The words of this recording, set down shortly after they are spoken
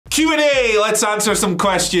Q&A, let's answer some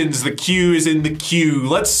questions. The Q is in the queue.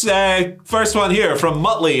 Let's, first one here from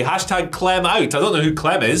Muttley, hashtag Clem out. I don't know who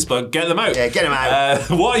Clem is, but get them out. Yeah, get them out.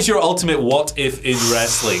 What is your ultimate what if in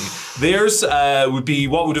wrestling? Theirs would be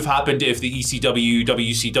what would have happened if the ECW,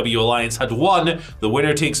 WCW alliance had won the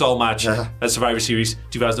winner takes all match at Survivor Series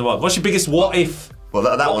 2001. What's your biggest what if? Well,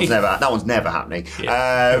 that one's never happening.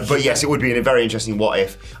 Yeah. But yes, it would be a very interesting what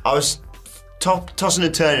if. I was tossing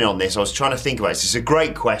and turning on this. I was trying to think about it. It's a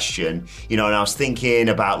great question, you know, and I was thinking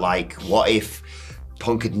about like, what if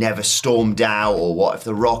Punk had never stormed out, or what if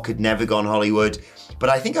The Rock had never gone Hollywood? But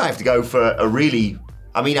I think I have to go for a really,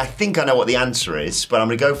 I mean, I think I know what the answer is, but I'm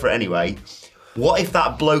gonna go for it anyway. What if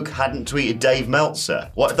that bloke hadn't tweeted Dave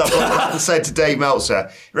Meltzer? What if that bloke hadn't said to Dave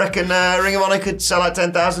Meltzer, reckon Ring of Honor could sell out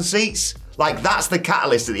 10,000 seats? Like, that's the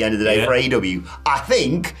catalyst at the end of the day for AEW. I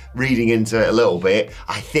think, reading into it a little bit,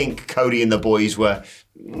 I think Cody and the boys were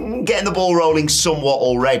getting the ball rolling somewhat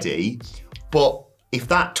already. But if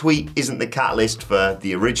that tweet isn't the catalyst for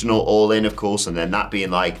the original All In, of course, and then that being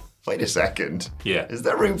like, wait a second, is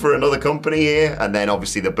there room for another company here? And then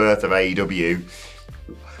obviously the birth of AEW.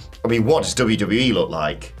 I mean, what does WWE look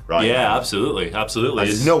like right now? Absolutely.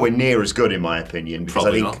 It's nowhere near as good in my opinion, because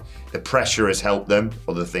I think the pressure has helped them.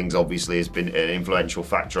 Other things obviously has been an influential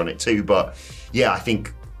factor on it too. But yeah, I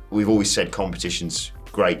think we've always said competition's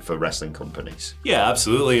great for wrestling companies. Yeah,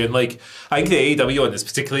 absolutely. And like, I think the AEW one is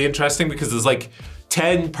particularly interesting because there's like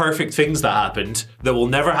 10 perfect things that happened that will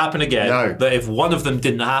never happen again. No. That if one of them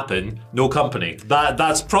didn't happen, no company.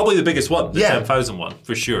 That's probably the biggest one, the 10,000 one,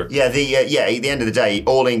 for sure. Yeah, at the end of the day,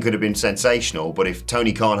 All In could have been sensational, but if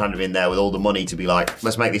Tony Khan hadn't been there with all the money to be like,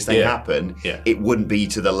 let's make this thing happen, it wouldn't be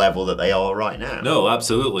to the level that they are right now. No,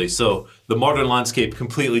 absolutely. So the modern landscape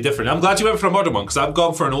completely different. I'm glad you went for a modern one, because I've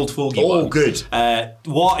gone for an old fogey one. Oh, good.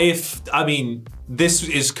 What if, I mean, this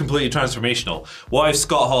is completely transformational. What if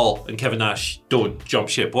Scott Hall and Kevin Nash don't jump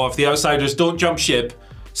ship? What if the Outsiders don't jump ship,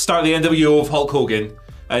 start the NWO of Hulk Hogan,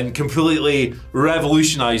 and completely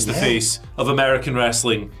revolutionize the face of American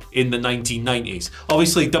wrestling in the 1990s?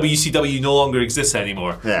 Obviously, WCW no longer exists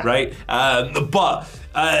anymore, right?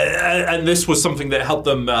 And this was something that helped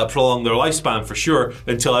them prolong their lifespan for sure,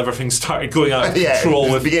 until everything started going out of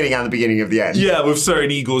control. With the beginning and the beginning of the end. Yeah, with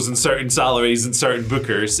certain egos and certain salaries and certain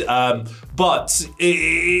bookers. But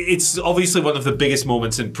it's obviously one of the biggest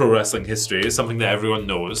moments in pro wrestling history. It's something that everyone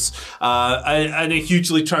knows. And a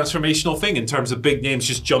hugely transformational thing in terms of big names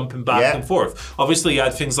just jumping back and forth. Obviously, you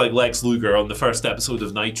had things like Lex Luger on the first episode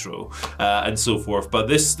of Nitro and so forth. But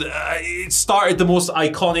this, it started the most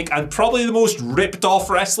iconic and probably the most ripped off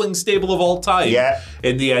wrestling stable of all time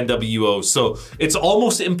in the NWO. So it's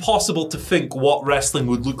almost impossible to think what wrestling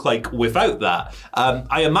would look like without that.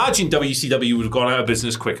 I imagine WCW would have gone out of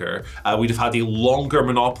business quicker. We'd have had a longer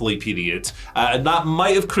monopoly period, and that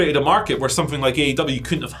might have created a market where something like AEW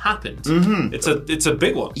couldn't have happened. It's a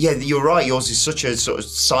big one. Yeah, you're right. Yours is such a sort of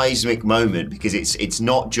seismic moment, because it's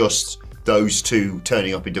not just those two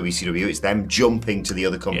turning up in WCW, it's them jumping to the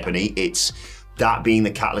other company. It's that being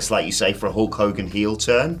the catalyst, like you say, for a Hulk Hogan heel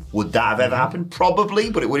turn. Would that have ever happened?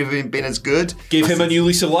 Probably, but it would have been as good. Gave him a new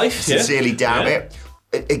lease of life. Sincerely doubt it.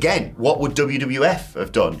 Again, what would WWF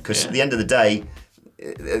have done? Because at the end of the day,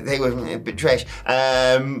 they were a bit trash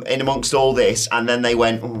in amongst all this, and then they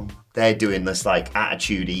went, oh, they're doing this like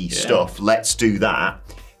attitude-y stuff, let's do that.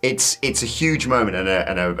 It's a huge moment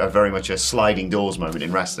and a very much a sliding doors moment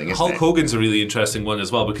in wrestling, isn't Hulk Hogan's a really interesting one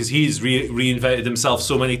as well, because he's reinvented himself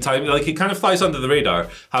so many times. Like, it kind of flies under the radar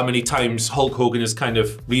how many times Hulk Hogan has kind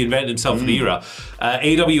of reinvented himself for the era.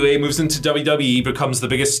 AWA moves into WWE, becomes the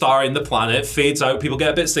biggest star in the planet, fades out, people get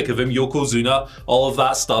a bit sick of him, Yokozuna, all of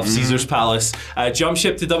that stuff, Caesar's Palace. Jump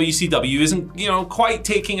ship to WCW, isn't, you know, quite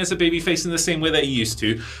taking as a babyface in the same way that he used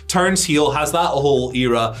to. Turns heel, has that whole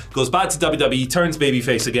era, goes back to WWE, turns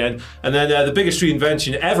babyface again, and then the biggest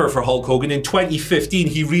reinvention ever for Hulk Hogan, in 2015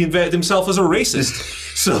 he reinvented himself as a racist.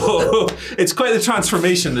 So it's quite the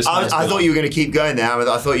transformation this I thought you were going to keep going there.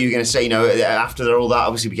 I thought you were going to say, you know, after all that,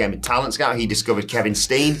 obviously became a talent scout, he discovered Kevin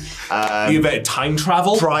Steen. He invented time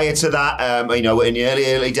travel. Prior to that, you know, in the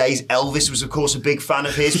early days, Elvis was of course a big fan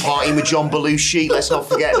of his, partying with John Belushi, let's not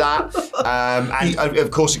forget that. And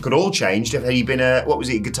of course it could all change if he'd been a, what was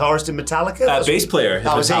he, a guitarist in Metallica? Bass player in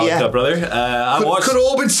Metallica, brother. Could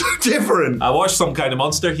all been so different. I watched Some Kind of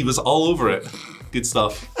Monster, he was all over it. Good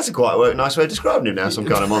stuff. That's a quite nice way of describing him now, some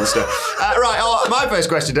kind of monster. Right, my first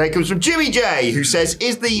question today comes from Jimmy J, who says,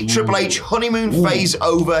 is the Triple H honeymoon phase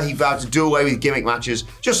over? He vowed to do away with gimmick matches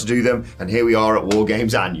just to do them, and here we are at War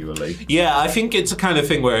Games annually. Yeah, I think it's a kind of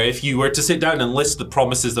thing where if you were to sit down and list the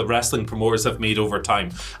promises that wrestling promoters have made over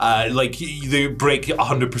time, like they break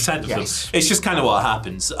 100% of them. It's just kind of what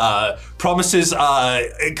happens. Promises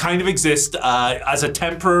kind of exist as a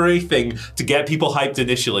temporary thing to get people hyped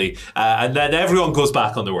initially, and then everyone goes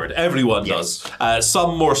back on their word. Everyone does.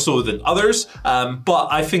 Some more so than others, but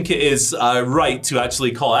I think it is right to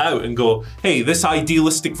actually call out and go, hey, this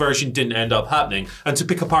idealistic version didn't end up happening, and to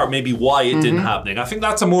pick apart maybe why it didn't happen. I think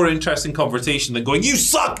that's a more interesting conversation than going, you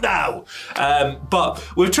suck now! But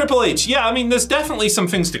with Triple H, yeah, I mean, there's definitely some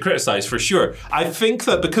things to criticize for sure. I think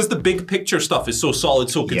that because the big picture stuff is so solid,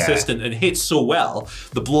 so consistent, and hits so well,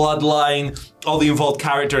 the bloodline, all the involved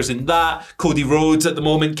characters in that, Cody Rhodes at the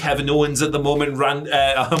moment, Kevin Owens at the moment,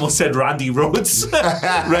 I almost said Randy Rhodes,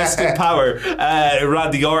 rest in power,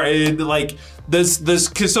 Randy Orton, like, there's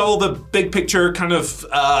because all the big picture kind of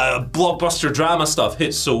blockbuster drama stuff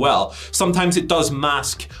hits so well. Sometimes it does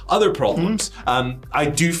mask other problems. I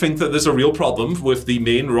do think that there's a real problem with the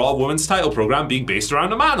main Raw Women's title program being based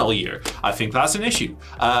around a man all year. I think that's an issue.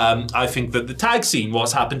 I think that the tag scene,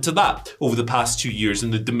 what's happened to that over the past 2 years,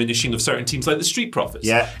 and the diminishing of certain teams like the Street Profits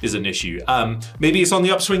is an issue. Maybe it's on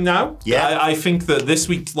the upswing now. I think that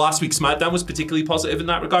last week's SmackDown was particularly positive in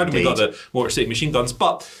that regard, and we got the Motor City Machine Guns,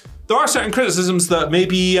 but there are certain criticisms that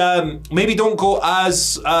maybe don't go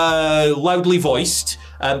as loudly voiced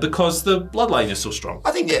because the bloodline is so strong.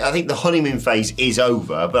 I think the honeymoon phase is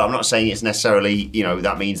over, but I'm not saying it's necessarily,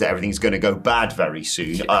 that means that everything's going to go bad very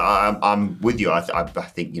soon. I'm with you. I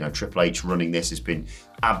think Triple H running this has been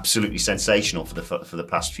absolutely sensational for the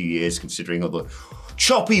past few years, considering all the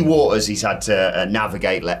choppy waters he's had to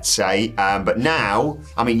navigate, let's say. But now,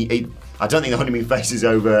 I mean, I don't think the honeymoon phase is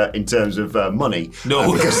over in terms of money.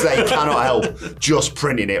 No. Because they cannot help just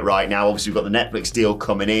printing it right now. Obviously, we've got the Netflix deal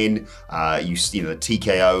coming in. The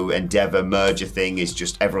TKO Endeavor merger thing is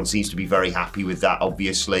just, everyone seems to be very happy with that,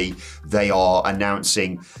 obviously. They are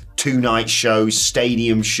announcing 2-night shows,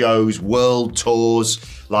 stadium shows, world tours,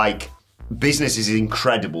 like, business is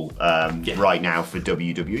incredible right now for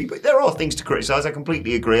WWE, but there are things to criticize. I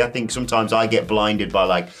completely agree. I think sometimes I get blinded by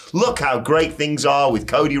like, look how great things are with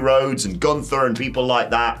Cody Rhodes and Gunther and people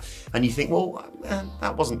like that, and you think, well,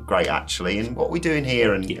 that wasn't great actually, and what are we doing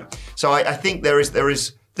here? And so I think there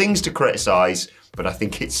is things to criticize, but I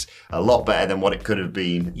think it's a lot better than what it could have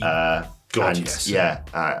been.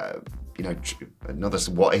 Another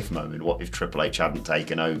what if moment. What if Triple H hadn't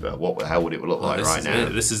taken over? How would it look like right now?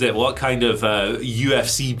 This is it. What kind of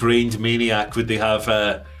UFC brained maniac would they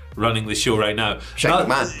have running the show right now? Shane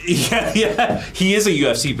McMahon. Yeah. He is a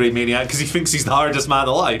UFC brain maniac because he thinks he's the hardest man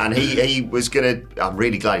alive. And he was gonna. I'm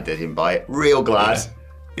really glad he did him by it. Real glad.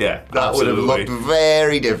 Yeah, that would have looked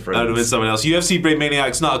very different. That would have been someone else. UFC Brain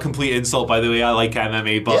Maniac's not a complete insult, by the way. I like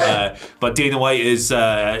MMA, but Dana White is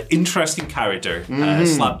interesting character.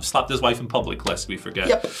 Slapped his wife in public, lest we forget.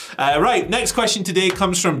 Yep. Right, next question today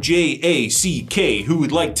comes from JACK, who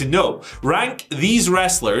would like to know, rank these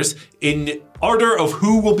wrestlers in order of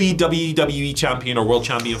who will be WWE champion or world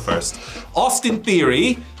champion first. Austin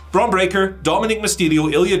Theory, Braun Breaker, Dominic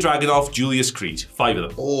Mysterio, Ilya Dragunov, Julius Creed. 5 of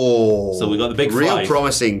them. Oh. So we got the big 5. Real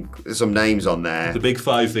promising, some names on there. The big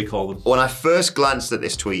 5, they call them. When I first glanced at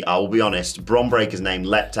this tweet, I will be honest, Braun Breaker's name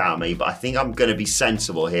leapt out at me, but I think I'm going to be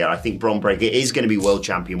sensible here. I think Braun Breaker is going to be world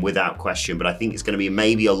champion without question, but I think it's going to be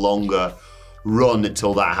maybe a longer run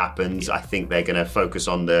until that happens. I think they're going to focus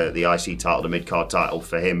on the IC title, the mid-card title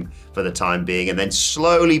for him for the time being, and then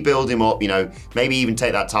slowly build him up, maybe even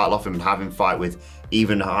take that title off him and have him fight with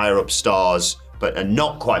even higher up stars, but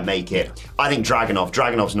not quite make it. I think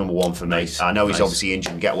Dragunov's number 1 for me. I know he's obviously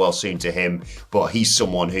injured and get well soon to him, but he's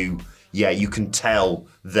someone who, you can tell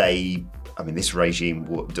this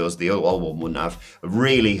regime does, the old one wouldn't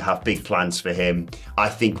really have big plans for him. I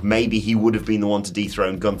think maybe he would have been the one to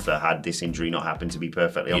dethrone Gunther had this injury not happened, to be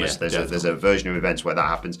perfectly honest. There's a version of events where that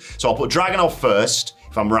happens. So I'll put Dragunov first,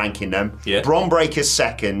 if I'm ranking them. Braun Breaker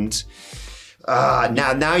second.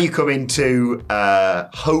 Now you come into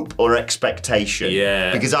hope or expectation.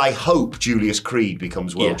 Because I hope Julius Creed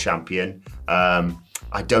becomes world champion.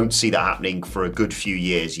 I don't see that happening for a good few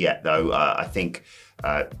years yet, though. I think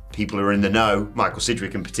people who are in the know, Michael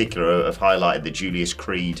Sidgwick in particular, have highlighted that Julius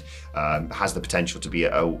Creed has the potential to be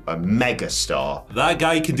a mega star. That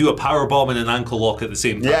guy can do a powerbomb and an ankle lock at the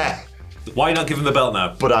same time. Yeah. Why not give him the belt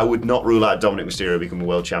now? But I would not rule out Dominic Mysterio becoming a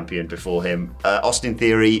world champion before him. Austin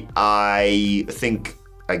Theory, I think,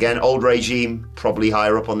 again, old regime, probably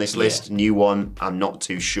higher up on this list. New one, I'm not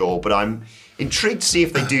too sure, but I'm intrigued to see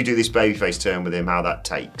if they do this babyface turn with him, how that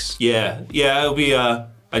takes. Yeah, it'll be a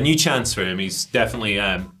new chance for him. He's definitely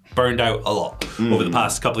burned out a lot over the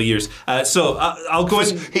past couple of years. So I'll go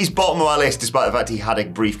in. He's bottom of my list despite the fact he had a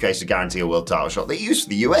briefcase to guarantee a world title shot. They used for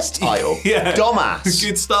the US title. Dumbass.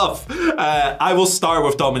 Good stuff. I will start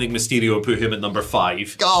with Dominic Mysterio and put him at number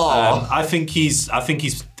 5. I think he's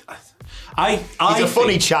he's a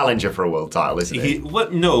funny challenger for a world title, isn't he?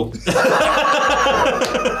 What? No.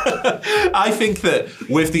 I think that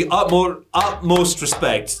with the utmost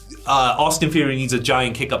respect, Austin Theory needs a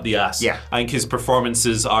giant kick up the ass. Yeah. I think his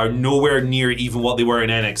performances are nowhere near even what they were in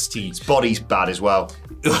NXT. His body's bad as well.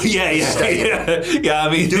 Yeah. I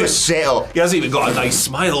mean, do a sit-up. He hasn't even got a nice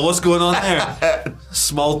smile. What's going on there?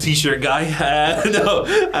 Small t-shirt guy.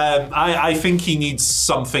 I think he needs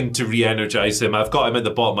something to re-energize him. I've got him at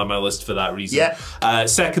the bottom of my list for that reason. Yeah.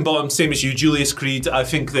 Second bottom, same as you, Julius Creed. I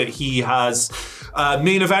think that he has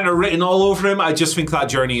main eventer written all over him. I just think that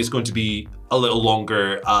journey is going to be a little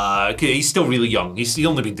longer. He's still really young. He's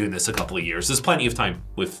only been doing this a couple of years. There's plenty of time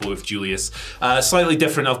with Julius. Slightly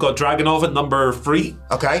different. I've got Dragunov at number 3.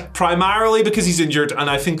 Okay. Primarily because he's injured, and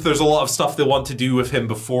I think there's a lot of stuff they want to do with him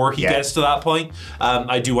before he gets to that point.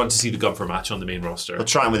 I do want to see the Gunther match on the main roster. We'll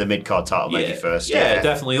try him with a mid-card title maybe first. Yeah,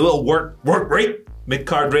 definitely. A little work rate.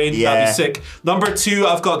 Mid-card reign, that'd be sick. Number 2,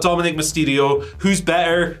 I've got Dominic Mysterio. Who's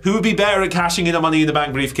better? Who would be better at cashing in a Money in the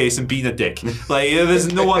Bank briefcase and being a dick? Like,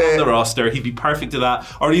 there's no one on the roster. He'd be perfect at that.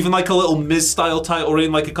 Or even like a little Miz-style title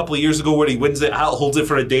reign like a couple of years ago where he wins it, holds it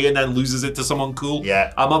for a day and then loses it to someone cool.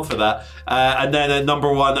 Yeah. I'm up for that. And then at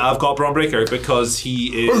number 1, I've got Braun Breaker because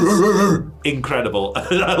he is incredible.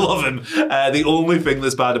 I love him. The only thing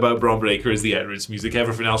that's bad about Braun Breaker is the entrance music.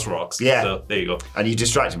 Everything else rocks. Yeah. So, there you go. And you're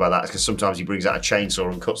distracted by that because sometimes he brings out a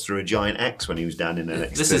chainsaw and cuts through a giant X when he was down in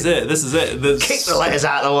NXT. This is it. Kick the letters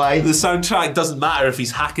out of the way. The soundtrack doesn't matter if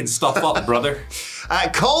he's hacking stuff up, brother.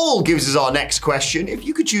 Cole gives us our next question. If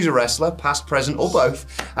you could choose a wrestler, past, present, or both,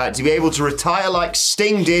 to be able to retire like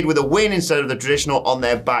Sting did with a win instead of the traditional on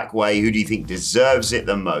their back way, who do you think deserves it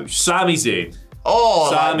the most? Sami Zayn.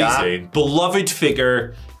 Oh, Sami like Zayn. Beloved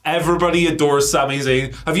figure. Everybody adores Sami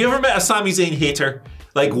Zayn. Have you ever met a Sami Zayn hater?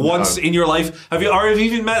 Like once in your life? Have you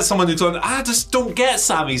even met someone who's gone, I just don't get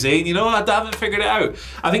Sami Zayn, you know, I haven't figured it out.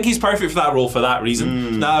 I think he's perfect for that role for that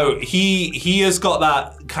reason. Now, he has got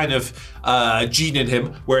that kind of gene in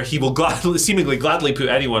him where he will seemingly gladly put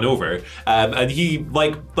anyone over. And he,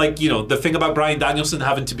 like you know, the thing about Bryan Danielson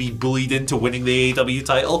having to be bullied into winning the AEW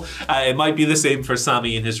title, it might be the same for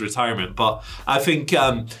Sami in his retirement. But I think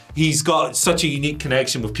he's got such a unique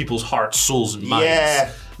connection with people's hearts, souls, and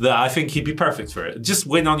minds. That I think he'd be perfect for it. Just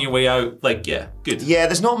win on your way out, like, good. Yeah,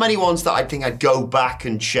 there's not many ones that I think I'd go back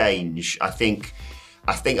and change. I think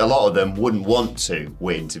a lot of them wouldn't want to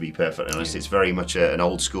win, to be perfectly honest. It's very much an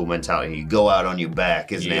old school mentality. You go out on your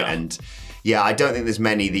back, isn't it? And yeah, I don't think there's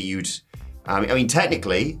many that you'd... I mean,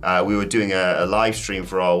 technically, we were doing a live stream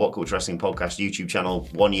for our WhatCulture Wrestling Podcast YouTube channel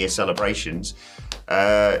 1-year celebrations.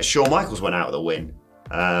 Shawn Michaels went out with a win.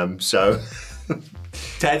 So...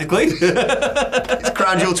 Technically. It's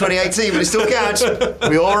Crown Jewel 2018, but it still counts.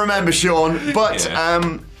 We all remember Shawn. But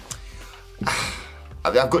I've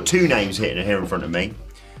got 2 names here in front of me.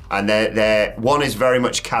 And they're one is very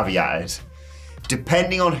much caveated.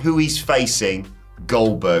 Depending on who he's facing,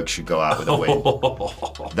 Goldberg should go out with a win.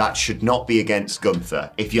 That should not be against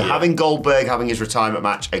Gunther. If you're having Goldberg having his retirement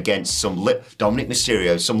match against some Dominic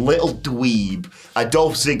Mysterio, some little dweeb, a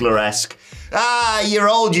Dolph Ziggler-esque, you're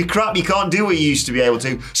old, you're crap, you can't do what you used to be able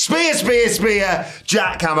to. Spear,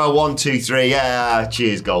 jackhammer, 1, 2, 3. Yeah,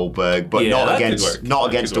 cheers Goldberg, but not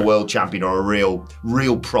against a world champion or a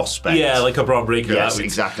real prospect. Yeah, like a Braun Breaker. Yes,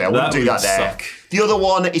 exactly. I wouldn't do that there. The other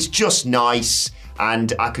one is just nice,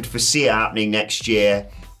 and I could foresee it happening next year.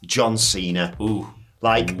 John Cena.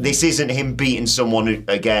 This isn't him beating someone who,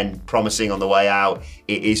 again, promising on the way out.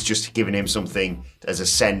 It is just giving him something as a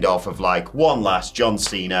send-off of like one last John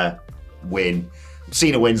Cena win.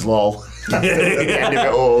 Cena wins, lol. That's the end of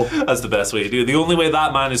it all. That's the best way to do it. The only way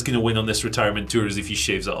that man is going to win on this retirement tour is if he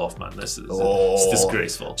shaves it off, man. It's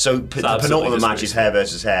disgraceful. So the penultimate match is hair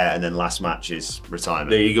versus hair, and then last match is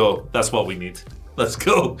retirement. There you go. That's what we need. Let's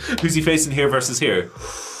go. Who's he facing hair versus hair?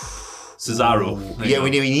 Cesaro. We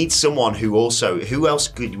need someone who also... Who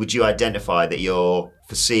else would you identify that you're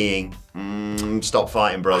foreseeing? Stop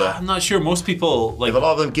fighting, brother. I'm not sure. Most people... If a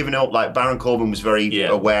lot of them giving up, like Baron Corbin was very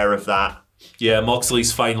aware of that. Yeah,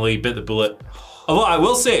 Moxley's finally bit the bullet. Although I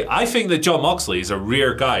will say, I think that Jon Moxley is a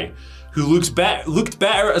rare guy who looked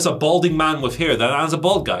better as a balding man with hair than as a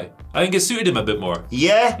bald guy. I think it suited him a bit more.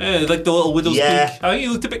 Yeah. Like the little widow's peak. I think he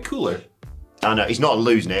looked a bit cooler. I know, he's not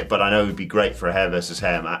losing it, but I know it would be great for a hair versus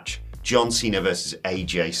hair match. John Cena versus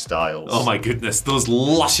AJ Styles. Oh my goodness, those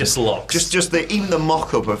luscious locks. Even the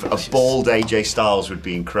mock-up of a bald AJ Styles would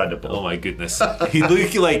be incredible. Oh my goodness. He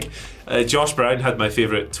looked like Josh Brown had my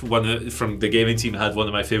favourite one from the gaming team, had one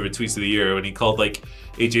of my favourite tweets of the year when he called like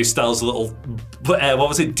AJ Styles a little what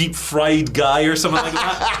was it, deep fried guy or something like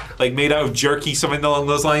that, like made out of jerky, something along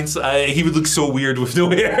those lines. He would look so weird with no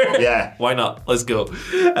hair. Yeah. Why not? Let's go.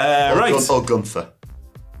 Right. Or Gunther.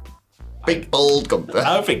 Big bald Gunther.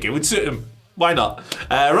 I think it would suit him. Why not?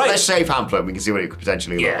 Right. Let's save Hamlet. We can see what it could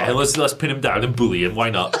potentially look like. Yeah, let's pin him down and bully him.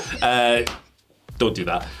 Why not? Don't do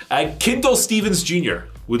that. Kendall Stevens Jr.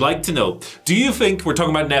 would like to know, do you think, we're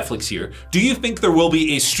talking about Netflix here, do you think there will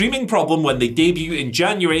be a streaming problem when they debut in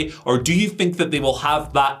January, or do you think that they will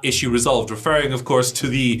have that issue resolved? Referring, of course, to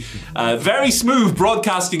the very smooth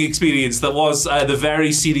broadcasting experience that was the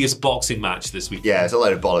very serious boxing match this week. Yeah, it's a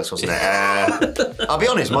load of bollocks, wasn't it? I'll be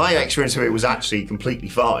honest, my experience of it was actually completely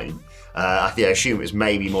fine. I assume it was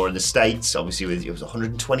maybe more in the States. Obviously, it was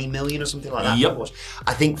 120 million or something like that. Yep.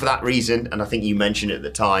 I think for that reason, and I think you mentioned it at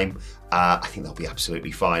the time, I think they'll be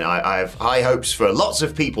absolutely fine. I have high hopes for lots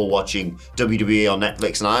of people watching WWE on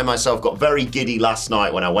Netflix, and I myself got very giddy last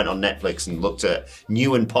night when I went on Netflix and looked at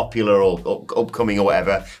new and popular or upcoming or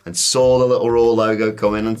whatever, and saw the little Raw logo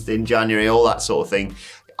coming in January, all that sort of thing.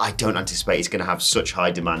 I don't anticipate it's going to have such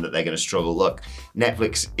high demand that they're going to struggle. Look,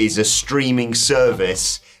 Netflix is a streaming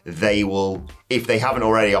service. They will, if they haven't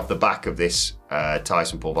already off the back of this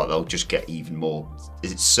Tyson Paul fight, they'll just get even more.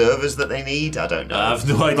 Is it servers that they need? I don't know. I have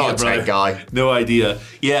no idea, not a tech guy. No idea.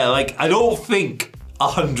 Yeah, like, I don't think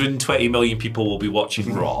 120 million people will be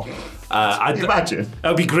watching Raw. Can you imagine? It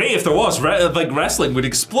would be great if there was. Like, wrestling would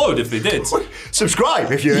explode if they did.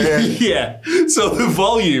 Subscribe if you're... Yeah. So the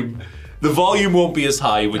volume won't be as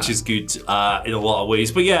high, which is good in a lot of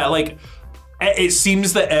ways. But yeah, like, it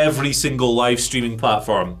seems that every single live streaming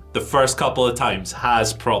platform, the first couple of times,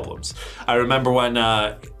 has problems. I remember when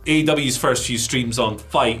AEW's first few streams on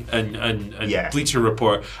Fight and Bleacher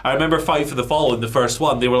Report, I remember Fight for the Fall in the first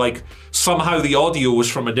one, they were like, somehow the audio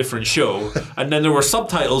was from a different show, and then there were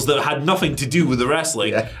subtitles that had nothing to do with the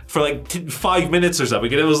wrestling for like 5 minutes or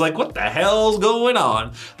something, and it was like, what the hell's going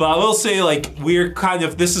on? But I will say, like,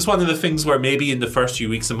 this is one of the things where maybe in the first few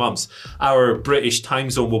weeks and months, our British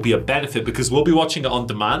time zone will be a benefit because we'll be watching it on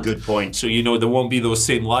demand. Good point. So, you know, there won't be those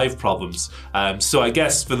same live problems. So I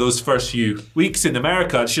guess for those first few weeks in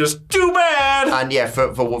America, it's just too bad. And yeah,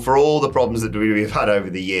 for all the problems that WWE have had over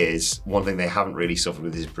the years, one thing they haven't really suffered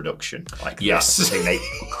with is production. Like, that's the thing they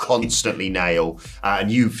constantly nail.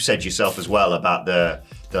 And you've said yourself as well about the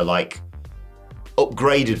like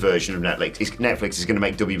upgraded version of Netflix. Netflix is going to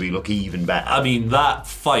make WWE look even better. I mean, that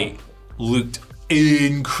fight looked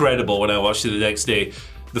incredible when I watched it the next day.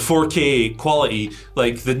 The 4K quality,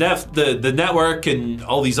 like the network and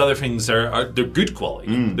all these other things they're good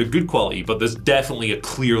quality. They're good quality, but there's definitely a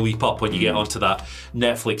clear leap up when you get onto that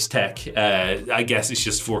Netflix tech. I guess it's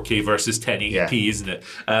just 4K versus 1080p, isn't it?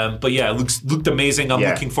 But yeah, it looked amazing. I'm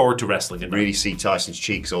looking forward to wrestling it. Really see Tyson's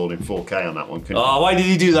cheeks all in 4K on that one. Oh, why did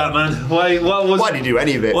he do that, man? Why did he do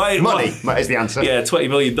any of it? Money is the answer. Yeah, $20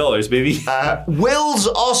 million, baby. Wills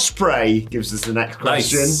Ospreay gives us the next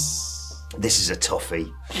question. Nice. This is a toughie.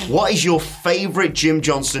 What is your favourite Jim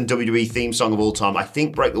Johnston WWE theme song of all time? I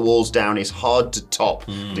think Break the Walls Down is hard to top,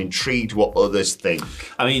 but intrigued what others think.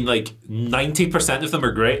 I mean, like, 90% of them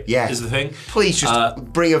are great, is the thing. Please just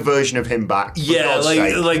bring a version of him back. Yeah,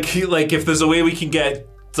 like if there's a way we can get,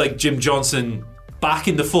 like, Jim Johnston back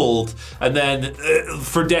in the fold, and then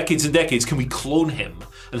for decades and decades, can we clone him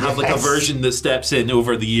and have like a version that steps in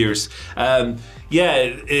over the years?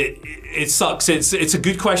 It sucks. It's a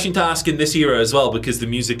good question to ask in this era as well because the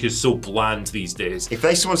music is so bland these days. If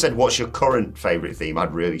someone said, "What's your current favourite theme?"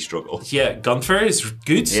 I'd really struggle. Yeah, Gunther is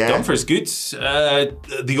good. Yeah. Gunther is good.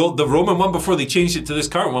 The Roman one before they changed it to this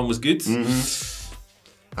current one was good.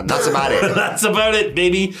 And that's about it. That's about it,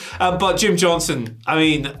 baby. But Jim Johnston, I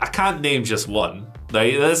mean, I can't name just one.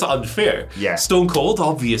 Like, that's unfair. Yeah. Stone Cold,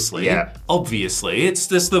 obviously. Yeah. Obviously. It's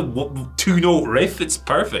just the 2-note riff. It's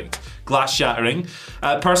perfect. Glass shattering.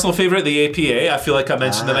 Personal favourite, the APA. I feel like I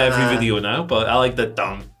mention them every video now, but I like the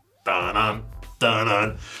dun, dun, dun, dun,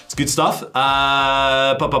 dun. It's good stuff.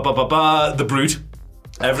 The Brood.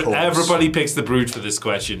 Everybody picks the Brood for this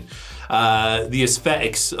question. The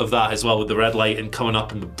aesthetics of that as well, with the red light and coming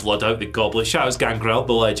up and the blood out the goblet. Shout out Gangrel,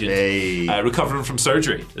 the legend. Hey. Recovering from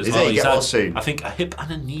surgery as Is well. he? He's Get well soon. I think a hip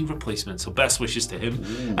and a knee replacement, so best wishes to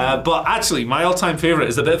him. But actually, my all-time favourite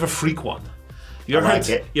is a bit of a freak one. You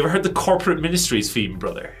ever heard the Corporate Ministries theme,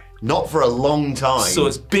 brother? Not for a long time. So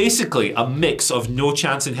it's basically a mix of No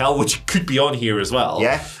Chance in Hell, which could be on here as well.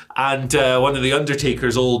 Yeah. And one of the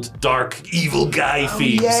Undertaker's old dark evil guy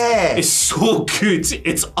themes. Yeah. It's so good.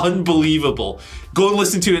 It's unbelievable. Go and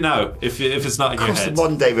listen to it now if it's not in your head. The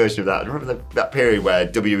modern day version of that. Remember that period where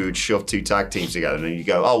WWE would shove two tag teams together and you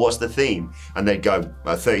go, oh, what's the theme? And they'd go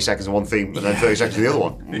 30 seconds of one theme and then 30 seconds of the other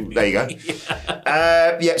one. There you go.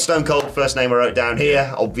 Yeah, Stone Cold, first name I wrote down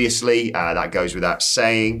here. Obviously, that goes without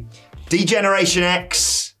saying. D-Generation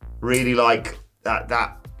X, really like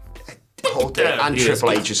that whole thing. And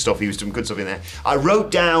Triple H's stuff, he was doing good stuff in there. I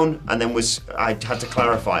wrote down, and then I had to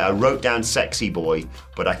clarify, I wrote down Sexy Boy,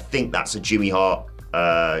 but I think that's a Jimmy Hart,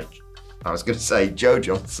 I was going to say Joe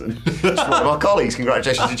Johnston. It's one of our colleagues.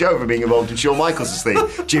 Congratulations to Joe for being involved in Shawn Michaels' theme.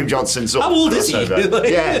 Jim Johnston. How old is he?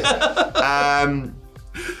 Yeah.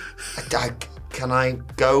 Can I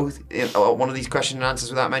go one of these question and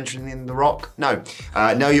answers without mentioning The Rock? No.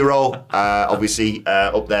 Know Your Role, obviously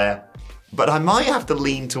up there. But I might have to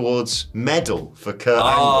lean towards Medal for Kurt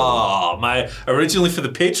Angle. Oh, originally for the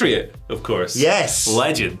Patriot, of course. Yes.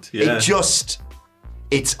 Legend. Yeah.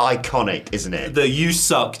 It's iconic, isn't it? The You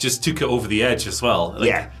Suck just took it over the edge as well.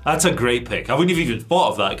 That's a great pick. I wouldn't have even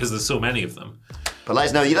thought of that because there's so many of them. But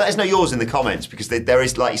let us know yours in the comments, because there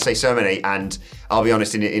is, like you say, so many. And I'll be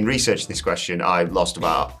honest, in researching this question, I lost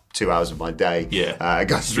about 2 hours of my day. Yeah.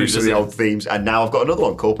 Going through some of the old themes, and now I've got another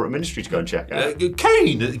one, Corporate Ministry, to go and check out.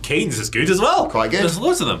 Kane's is good as well. Quite good. There's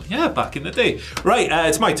loads of them. Yeah, back in the day. Right,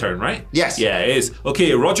 it's my turn, right? Yes. Yeah, it is.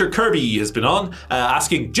 Okay, Roger Kirby has been on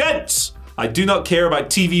asking, gents, I do not care about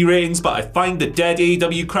TV ratings, but I find the dead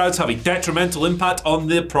AEW crowds have a detrimental impact on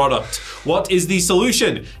the product. What is the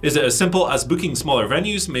solution? Is it as simple as booking smaller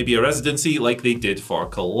venues, maybe a residency like they did for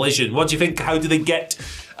Collision? What do you think? How do they get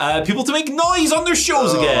people to make noise on their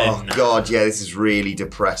shows again? Oh, God, yeah, this is really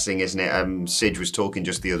depressing, isn't it? Sid was talking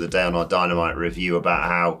just the other day on our Dynamite review about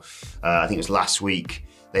how, I think it was last week,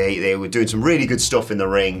 they were doing some really good stuff in the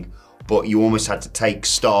ring, but you almost had to take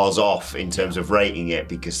stars off in terms of rating it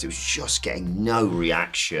because it was just getting no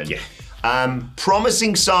reaction. Yeah.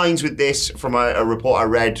 Promising signs with this from a report I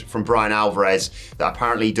read from Brian Alvarez that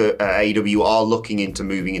apparently AEW are looking into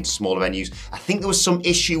moving into smaller venues. I think there was some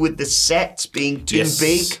issue with the sets being too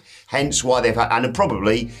big, hence why they've had, and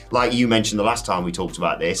probably, like you mentioned the last time we talked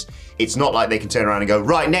about this, it's not like they can turn around and go,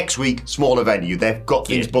 right, next week, smaller venue. They've got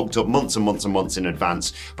things booked up months and months and months in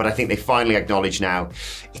advance. But I think they finally acknowledge now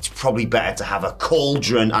it's probably better to have a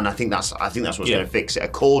cauldron, and I think that's what's going to fix it. A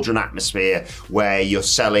cauldron atmosphere where you're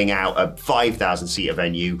selling out a 5,000 seater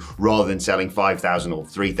venue rather than selling 5,000 or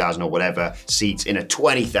 3,000 or whatever seats in a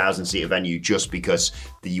 20,000 seater venue just because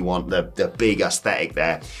you want the big aesthetic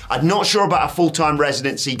there. I'm not sure about a full-time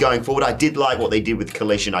residency going forward. I did like what they did with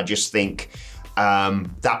Collision. I just think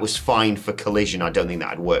that was fine for Collision. I don't think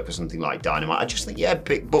that would work for something like Dynamite. I just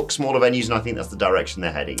think, book smaller venues, and I think that's the direction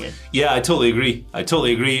they're heading in. Yeah, I totally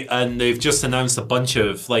agree. And they've just announced a bunch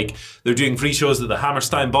of, they're doing free shows at the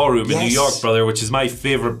Hammerstein Ballroom in New York, brother, which is my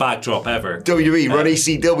favourite backdrop ever. WWE, run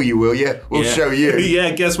ECW, will you? We'll show you. Yeah,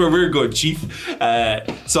 guess where we're going, Chief.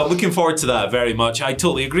 So I'm looking forward to that very much. I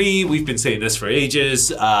totally agree. We've been saying this for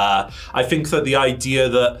ages. I think that the idea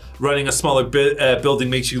that running a smaller building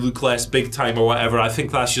makes you look less big time or whatever, I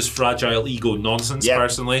think that's just fragile ego nonsense,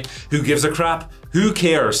 personally. Who gives a crap? Who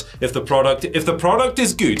cares if the product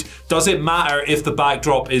is good? Does it matter if the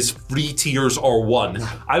backdrop is 3 tiers or 1?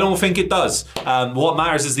 I don't think it does. What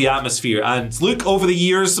matters is the atmosphere. And look, over the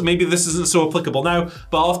years, maybe this isn't so applicable now,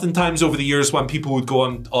 but oftentimes over the years when people would go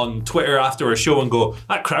on Twitter after a show and go,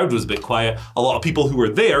 that crowd was a bit quiet, a lot of people who were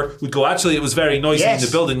there would go, actually it was very noisy in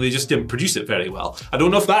the building, they just didn't produce it very well. I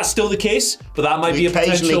don't know if that's still the case, but that might be a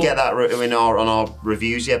potential. We occasionally get that on our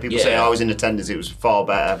reviews, people say, I was in attendance, it was far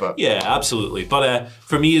better. But yeah, absolutely. But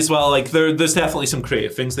for me as well, there's definitely some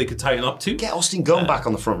creative things they could tighten up to. Get Austin Gunn back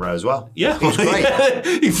on the front row as well. Yeah, he was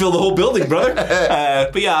great. You fill the whole building, brother.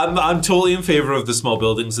 But yeah, I'm totally in favour of the small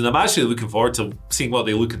buildings, and I'm actually looking forward to seeing what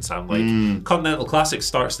they look and sound like. Continental Classic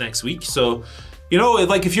starts next week, so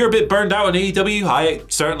if you're a bit burned out on AEW, I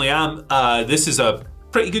certainly am. This is a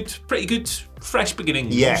pretty good fresh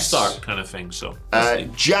beginning, start kind of thing. So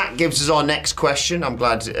Jack gives us our next question. I'm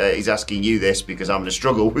glad he's asking you this because I'm going to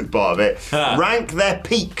struggle with part of it. Rank their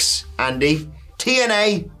peaks, Andy.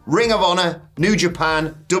 TNA, Ring of Honor, New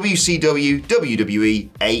Japan, WCW, WWE,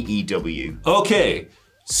 AEW. Okay,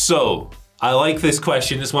 so I like this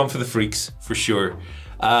question. It's one for the freaks, for sure.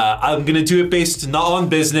 I'm going to do it based not on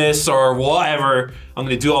business or whatever. I'm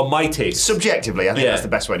going to do it on my taste. Subjectively, I think that's the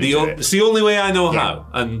best way to do it. It's the only way I know how.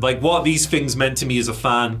 And like what these things meant to me as a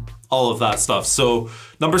fan, all of that stuff. So,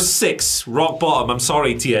 number 6, rock bottom. I'm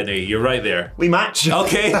sorry, TNA. You're right there. We match.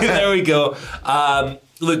 Okay, there we go.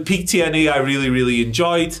 Look, peak TNA I really, really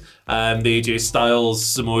enjoyed. The AJ Styles,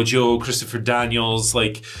 Samoa Joe, Christopher Daniels,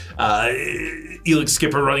 like Elix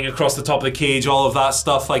Skipper running across the top of the cage, all of that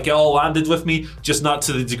stuff, like it all landed with me, just not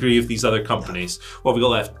to the degree of these other companies. What have we got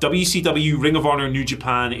left? WCW, Ring of Honor, New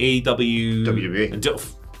Japan, AEW, WWE. And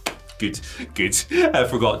good. I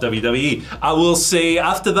forgot WWE. I will say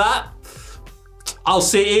after that, I'll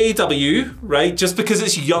say AEW, right? Just because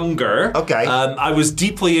it's younger. Okay. I was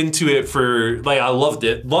deeply into it for, like, I loved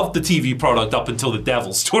it. Loved the TV product up until the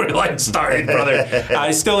Devil storyline started, brother.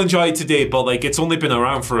 I still enjoy it today, but, like, it's only been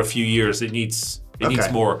around for a few years. It needs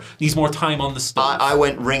more time on the stove. I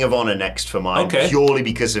went Ring of Honor next for mine, purely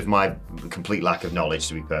because of my complete lack of knowledge,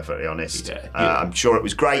 to be perfectly honest. I'm sure it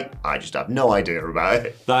was great. I just have no idea about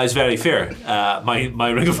it. That is very fair.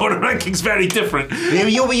 My Ring of Honor ranking's very different.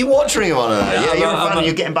 You watch Ring of Honor? Yeah, you're a fan and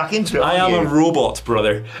you're getting back into it, I am a robot,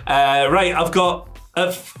 brother. Right, I've got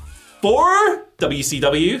 4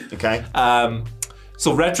 WCW. Okay.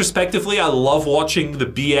 So retrospectively, I love watching the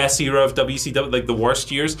BS era of WCW, like the worst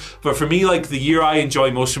years. But for me, like the year I enjoy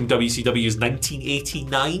most from WCW is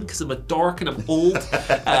 1989, because I'm a dork and I'm old.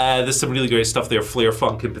 There's some really great stuff there, Flair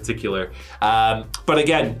Funk in particular. But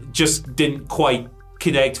again, just didn't quite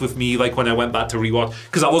connect with me like when I went back to rewatch,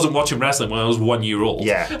 because I wasn't watching wrestling when I was 1 year old.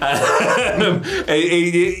 Yeah.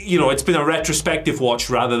 You know, it's been a retrospective watch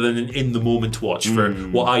rather than an in the moment watch for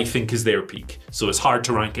what I think is their peak. So it's hard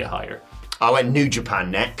to rank it higher. I went New Japan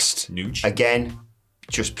next. Nuge. Again,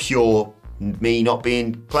 just pure me not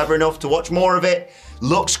being clever enough to watch more of it.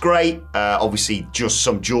 Looks great. Obviously, just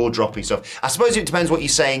some jaw-dropping stuff. I suppose it depends what you're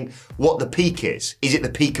saying, what the peak is. Is it the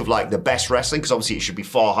peak of like the best wrestling? Because obviously it should be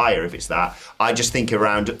far higher if it's that. I just think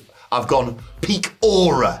around, I've gone peak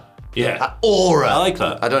aura. Yeah. That aura. I like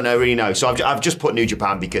that. I don't really know. So I've just put New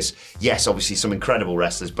Japan because, yes, obviously some incredible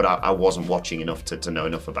wrestlers, but I wasn't watching enough to know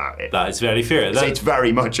enough about it. That is very fair. So it's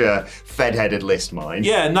very much a Fed-headed list, mine.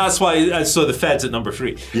 Yeah, and that's why, so the Fed's at number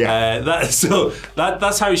 3. Yeah.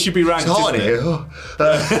 That's how it should be ranked. It's hard here.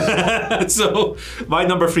 So my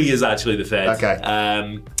number 3 is actually the Fed.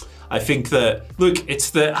 Okay. I think that, look,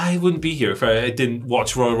 I wouldn't be here if I didn't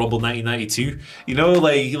watch Royal Rumble 1992. You know,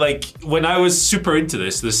 like when I was super into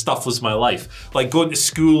this stuff was my life. Like going to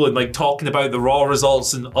school and like talking about the Raw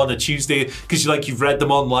results on a Tuesday because you've read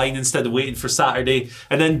them online instead of waiting for Saturday,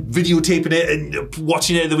 and then videotaping it and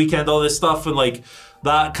watching it at the weekend, all this stuff, and like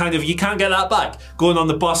that kind of, you can't get that back. Going on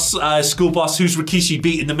the bus, school bus, who's Rikishi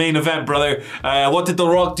beat in the main event, brother? What did The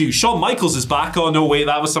Rock do? Shawn Michaels is back. Oh no, wait,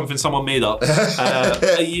 that was something someone made up.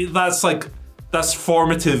 That's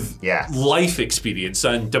formative life experience,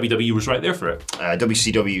 and WWE was right there for it.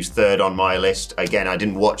 WCW's 3rd on my list. Again, I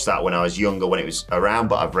didn't watch that when I was younger, when it was around,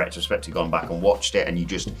 but I've retrospectively gone back and watched it, and you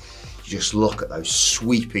just look at those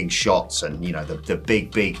sweeping shots and, you know, the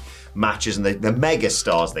big matches and the mega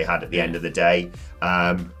stars they had at the end of the day.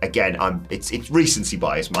 Again, it's recency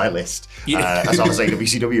bias, my list. As I was saying,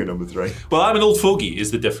 WCW number 3. Well, I'm an old fogey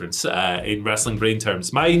is the difference in wrestling brain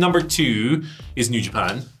terms. My number 2 is New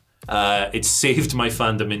Japan. It saved my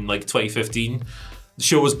fandom in like 2015. The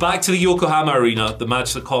show was back to the Yokohama Arena. The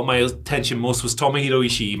match that caught my attention most was Tomohiro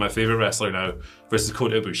Ishii, my favorite wrestler now, versus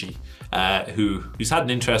Kota Ibushi, who's had an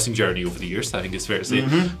interesting journey over the years, I think it's fair to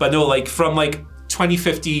say. But no, like from like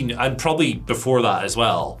 2015 and probably before that as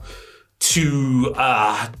well, to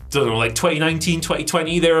don't know, like 2019,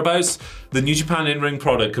 2020, thereabouts, the New Japan in-ring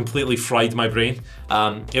product completely fried my brain.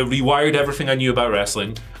 It rewired everything I knew about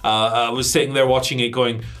wrestling. I was sitting there watching it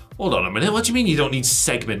going, hold on a minute, what do you mean you don't need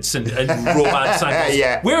segments and romance angles?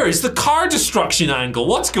 Yeah. Where is the car destruction angle?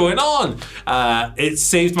 What's going on? It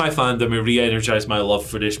saved my fandom, it re-energized my love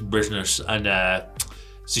for this business, and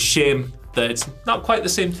it's a shame that it's not quite the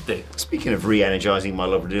same today. Speaking of re-energizing my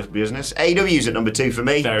love of this business, AEW's at number 2 for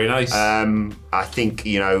me. Very nice. I think,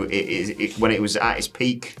 you know, when it was at its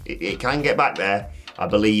peak, it can get back there. I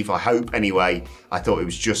believe, I hope anyway. I thought it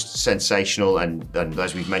was just sensational, and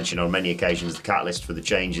as we've mentioned on many occasions, the catalyst for the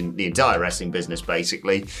change in the entire wrestling business,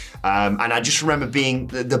 basically. And I just remember being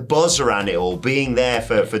the buzz around it all, being there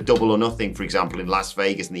for Double or Nothing, for example, in Las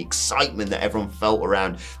Vegas, and the excitement that everyone felt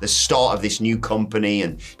around the start of this new company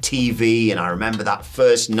and TV. And I remember that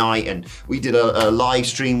first night, and we did a live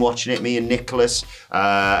stream watching it, me and Nicholas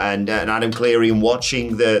and Adam Cleary, and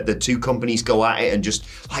watching the two companies go at it, and just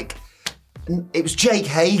like, it was Jake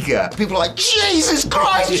Hager. People are like, Jesus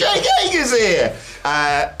Christ, Jake Hager's here.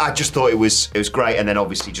 I just thought it was great, and then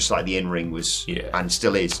obviously just like the in-ring was, and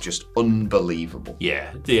still is, just unbelievable.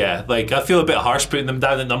 Yeah. Like, I feel a bit harsh putting them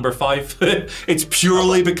down at number 5. It's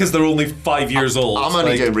purely because they're only 5 years old. I'm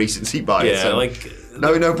only doing recency bias. Yeah, so like...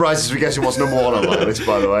 No prizes for guessing what's number 1 on my list,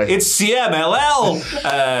 by the way. It's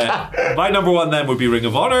CMLL. My number 1 then would be Ring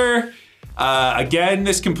of Honor. Again,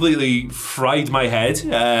 this completely fried my head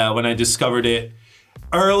when I discovered it.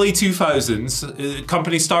 Early 2000s,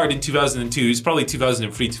 company started in 2002. It's probably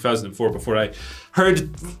 2003, 2004 before I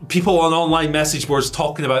heard people on online message boards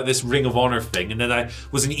talking about this Ring of Honor thing. And then I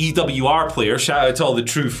was an EWR player. Shout out to all the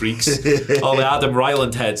true freaks, all the Adam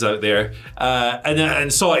Ryland heads out there,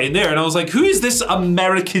 and saw it in there. And I was like, who is this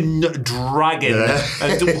American Dragon?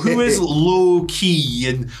 And who is Low Key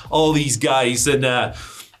and all these guys? And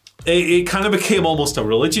it kind of became almost a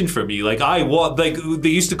religion for me. Like they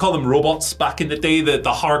used to call them robots back in the day. The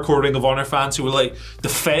hardcore Ring of Honor fans who were like the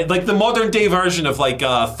Fed, like the modern day version of like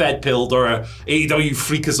Fed Pilled or a AEW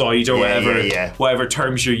Freakazoid or whatever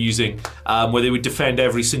terms you're using, where they would defend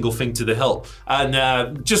every single thing to the hilt.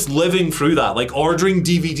 And just living through that, like ordering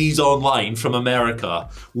DVDs online from America,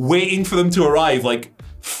 waiting for them to arrive, like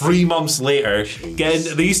 3 months later,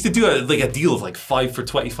 they used to do a deal of like 5 for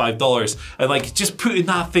 $25, and like just putting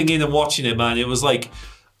that thing in and watching it, man. It was like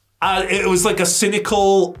a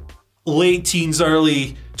cynical late teens,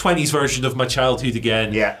 early 20s version of my childhood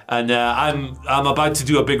again. Yeah. And I'm about to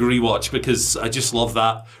do a big rewatch because I just love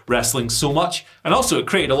that wrestling so much, and also it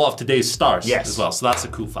created a lot of today's stars as well. So that's a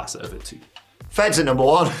cool facet of it too. Fed's at number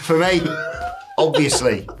 1 for me,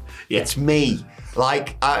 obviously. It's me.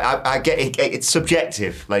 Like, I get it, it's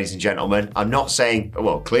subjective, ladies and gentlemen. I'm not saying,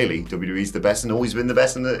 well, clearly WWE's the best and always been the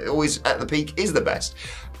best and always at the peak is the best.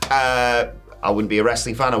 I wouldn't be a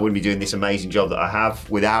wrestling fan. I wouldn't be doing this amazing job that I have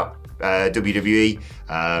without WWE.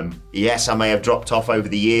 Yes, I may have dropped off over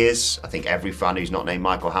the years. I think every fan who's not named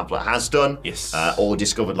Michael Hamlet has done. Yes. Or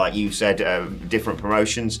discovered, like you said, different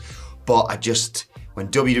promotions. But when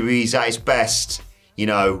WWE's at its best, you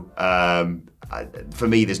know, for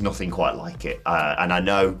me, there's nothing quite like it. And I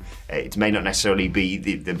know it may not necessarily be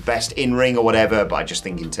the best in-ring or whatever, but I just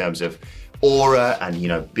think in terms of aura and, you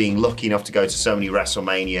know, being lucky enough to go to so many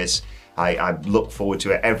WrestleManias, I look forward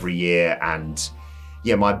to it every year. And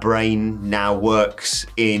yeah, my brain now works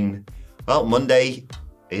in, well, Monday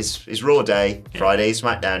is Raw Day, Friday is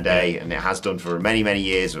SmackDown Day, and it has done for many, many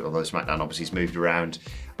years, although SmackDown obviously has moved around.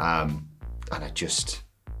 And it's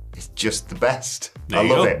just the best. I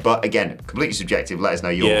love it. But again, completely subjective. Let us know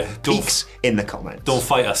your peaks in the comments. Don't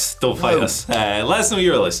fight us. Don't fight us. Let us know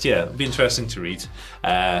your list. Yeah, it'll be interesting to read.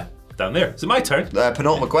 Down there. Is it my turn?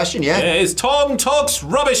 Penultimate question, yeah. It's Tom Talks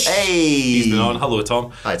Rubbish. Hey. He's been on. Hello,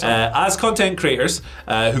 Tom. Hi, Tom. As content creators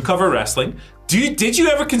who cover wrestling, did you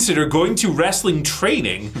ever consider going to wrestling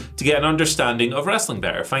training to get an understanding of wrestling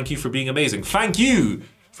better? Thank you for being amazing. Thank you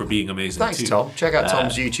for being amazing. Thanks, too. Tom. Check out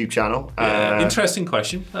Tom's YouTube channel. Interesting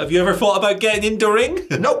question. Have you ever thought about getting into the ring?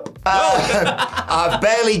 Nope. I've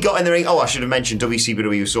barely got in the ring. Oh, I should have mentioned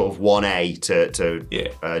WCW was sort of 1A to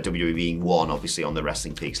WWE being 1, obviously, on the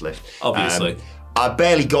Wrestling Peaks list. Obviously. I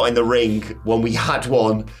barely got in the ring when we had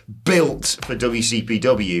one built for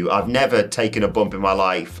WCPW. I've never taken a bump in my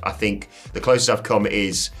life. I think the closest I've come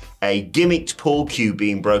is a gimmicked pool cue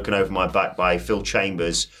being broken over my back by Phil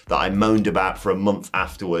Chambers that I moaned about for a month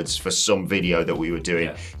afterwards for some video that we were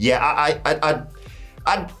doing. I'd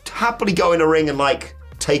happily go in a ring and like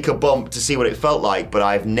take a bump to see what it felt like, but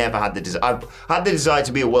I've never had the desire. I've had the desire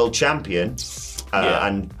to be a world champion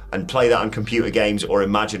and play that on computer games or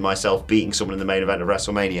imagine myself beating someone in the main event of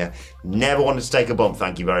WrestleMania. Never wanted to take a bump,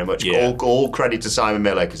 thank you very much. All credit to Simon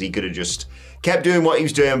Miller, because he could have just kept doing what he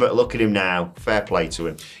was doing, but look at him now. Fair play to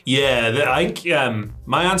him. Yeah, I think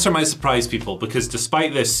my answer might surprise people, because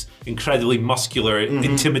despite this incredibly muscular,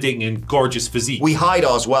 intimidating and gorgeous physique, we hide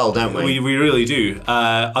ours well, don't we? We really do.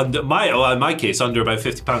 In my case, under about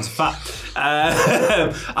 50 pounds of fat.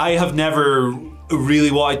 I have never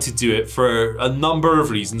really wanted to do it for a number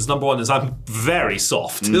of reasons. Number one is I'm very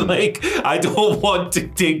soft. Like, I don't want to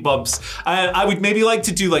take bumps. I would maybe like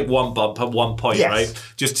to do like one bump at one point, right?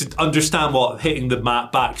 Just to understand what hitting the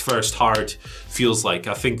mat back first hard feels like.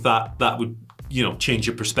 I think that would, you know, change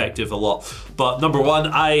your perspective a lot. But number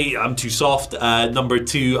one, I'm too soft. Number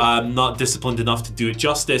two, I'm not disciplined enough to do it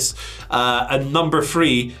justice. And number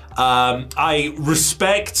three, I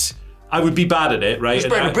would be bad at it, right?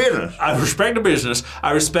 Respect the business. I respect the business.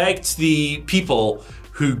 I respect the people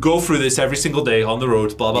who go through this every single day on the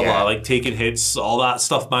road, blah, blah, blah, like taking hits, all that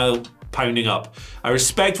stuff pounding up. I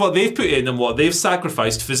respect what they've put in and what they've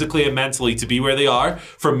sacrificed physically and mentally to be where they are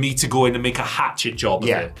for me to go in and make a hatchet job of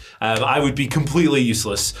it. I would be completely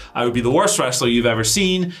useless. I would be the worst wrestler you've ever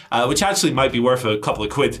seen, which actually might be worth a couple of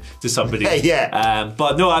quid to somebody.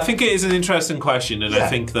 But no, I think it is an interesting question, and I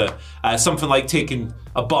think that something like taking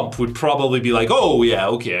a bump would probably be like, oh yeah,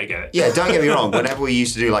 okay, I get it. Yeah, don't get me wrong. Whenever we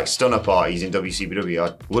used to do like stunner parties in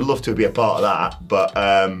WCW, I would love to be a part of that, but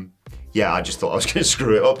yeah, I just thought I was going to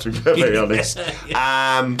screw it up, to be very honest.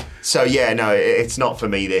 So yeah, no, it's not for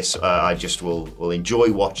me, this. I just will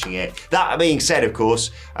enjoy watching it. That being said, of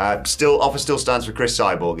course, offer still stands for Chris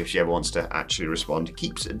Cyborg if she ever wants to actually respond. He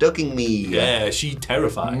keeps ducking me. Yeah, she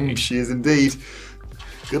terrified. She is indeed.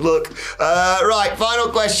 Good luck. Right, final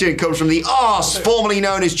question comes from the Arse, formerly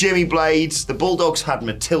known as Jimmy Blades. The Bulldogs had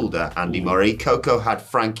Matilda, Andy Murray. Coco had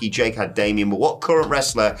Frankie. Jake had Damien. But what current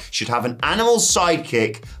wrestler should have an animal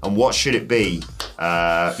sidekick, and what should it be?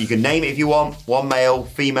 You can name it if you want. One male,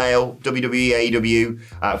 female, WWE,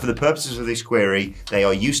 AEW. For the purposes of this query, they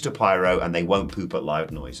are used to pyro and they won't poop at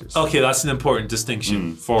loud noises. Okay, that's an important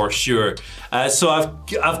distinction for sure. So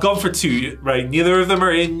I've gone for two, right? Neither of them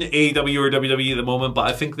are in AEW or WWE at the moment, but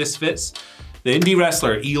I think this fits. The indie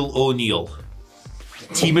wrestler Eel O'Neill.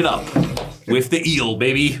 Team it up with the eel,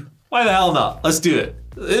 baby. Why the hell not? Let's do it.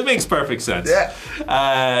 It makes perfect sense. Yeah.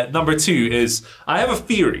 Number two is, I have a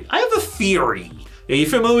theory. Are you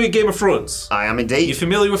familiar with Game of Thrones? I am indeed. You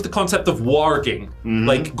familiar with the concept of warging?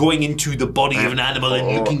 Like going into the body of an animal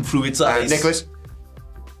and looking through its eyes? Nicholas?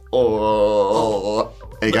 Oh,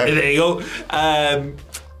 there you go. There you go.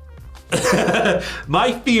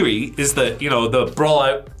 My theory is that, you know, the brawl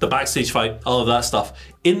out, the backstage fight, all of that stuff,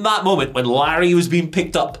 in that moment when Larry was being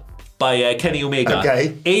picked up by Kenny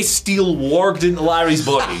Omega, Ace Steel warged into Larry's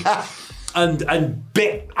body and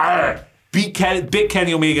bit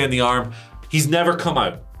Kenny Omega in the arm. He's never come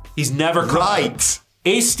out. He's never come out.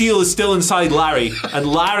 Ace Steel is still inside Larry, and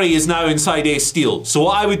Larry is now inside Ace Steel. So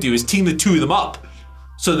what I would do is team the two of them up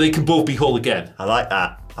so they can both be whole again. I like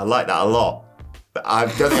that. I like that a lot. But I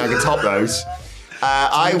don't think I can top those.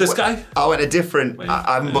 This guy? I went a different.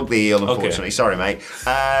 I haven't booked the eel, unfortunately. Okay. Sorry, mate.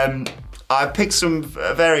 I picked some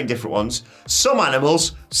varying different ones. Some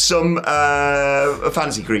animals, some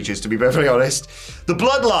fantasy creatures, to be perfectly honest. The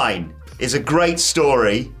Bloodline is a great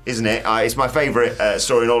story, isn't it? It's my favourite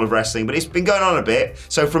story in all of wrestling, but it's been going on a bit.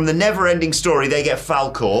 So from the never-ending story, they get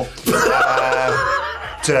Falcor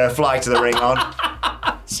to fly to the ring on.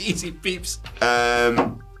 Cheesy peeps.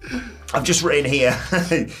 I've just written here,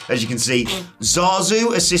 as you can see,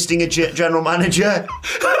 Zazu assisting a general manager.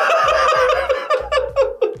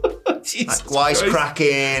 Jesus like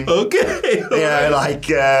wisecracking. Okay. You know, like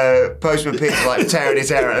Postman Pitts like tearing his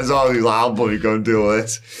hair out, and Zazu's like, I'll bloody go and do all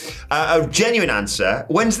this. A genuine answer.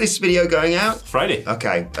 When's this video going out? Friday.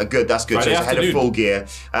 Okay, good. That's good. Friday so it's ahead of Full Gear.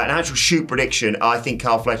 An actual shoot prediction. I think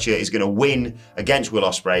Carl Fletcher is going to win against Will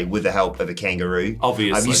Ospreay with the help of a kangaroo.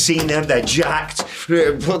 Obviously. Have you seen them? They're jacked.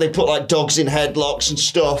 They put like dogs in headlocks and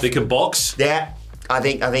stuff. They can box. Yeah. I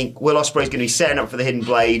think Will Ospreay's going to be setting up for the hidden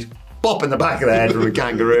blade. Bop in the back of the head from a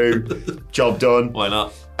kangaroo. Job done. Why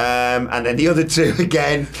not? And then the other two,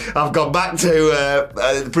 again, I've gone back to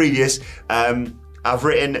the previous. I've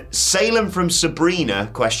written Salem from Sabrina,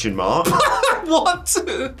 question mark. What?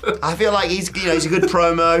 I feel like he's a good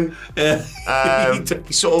promo.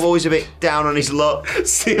 He's sort of always a bit down on his luck.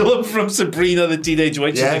 Salem from Sabrina the Teenage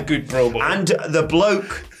Witch is a good promo. And the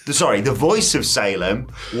bloke... the voice of Salem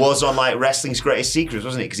was on like Wrestling's Greatest Secrets,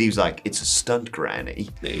 wasn't it? Because he was like, it's a stunt granny.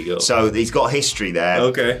 There you go. So he's got history there.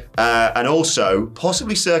 Okay. And also,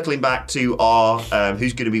 possibly circling back to our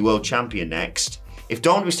who's going to be world champion next. If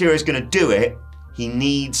Dominic Mysterio is going to do it, he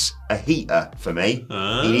needs a heater for me.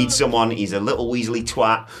 He needs someone, he's a little weaselly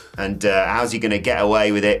twat, and how's he going to get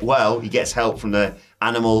away with it? Well, he gets help from the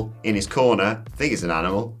animal in his corner. I think it's an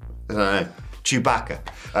animal. I don't know. Chewbacca.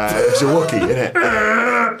 It's a Wookiee, isn't it?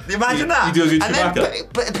 Imagine that. He does and Chewbacca. Then,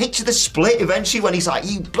 but picture the split eventually when he's like,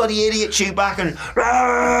 you bloody idiot, Chewbacca. And,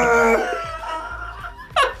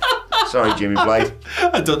 sorry, Jimmy Blade.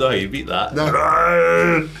 I don't know how you beat that.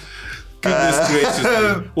 No. Goodness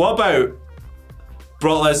gracious. What about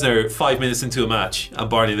Brock Lesnar 5 minutes into a match and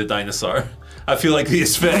Barney the dinosaur? I feel like the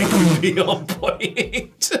aesthetic would be on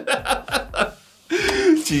point.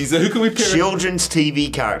 Jeez, who can we pair? Children's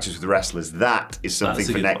TV characters with wrestlers. That is something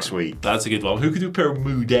for next week. That's a good one. Who could we pair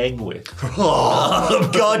Moodang with? Oh,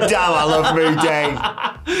 god damn, I love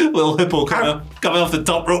Moodang. Little hippo coming off the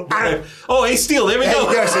top rope. Oh, Ace Steel, there we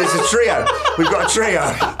go. Yes, it's a trio. We've got a trio.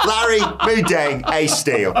 Larry, Moodang, Ace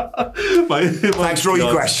Steel. Thanks for all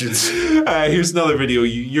your questions. Here's another video.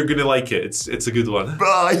 You're going to like it. It's a good one.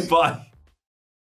 Bye. Bye.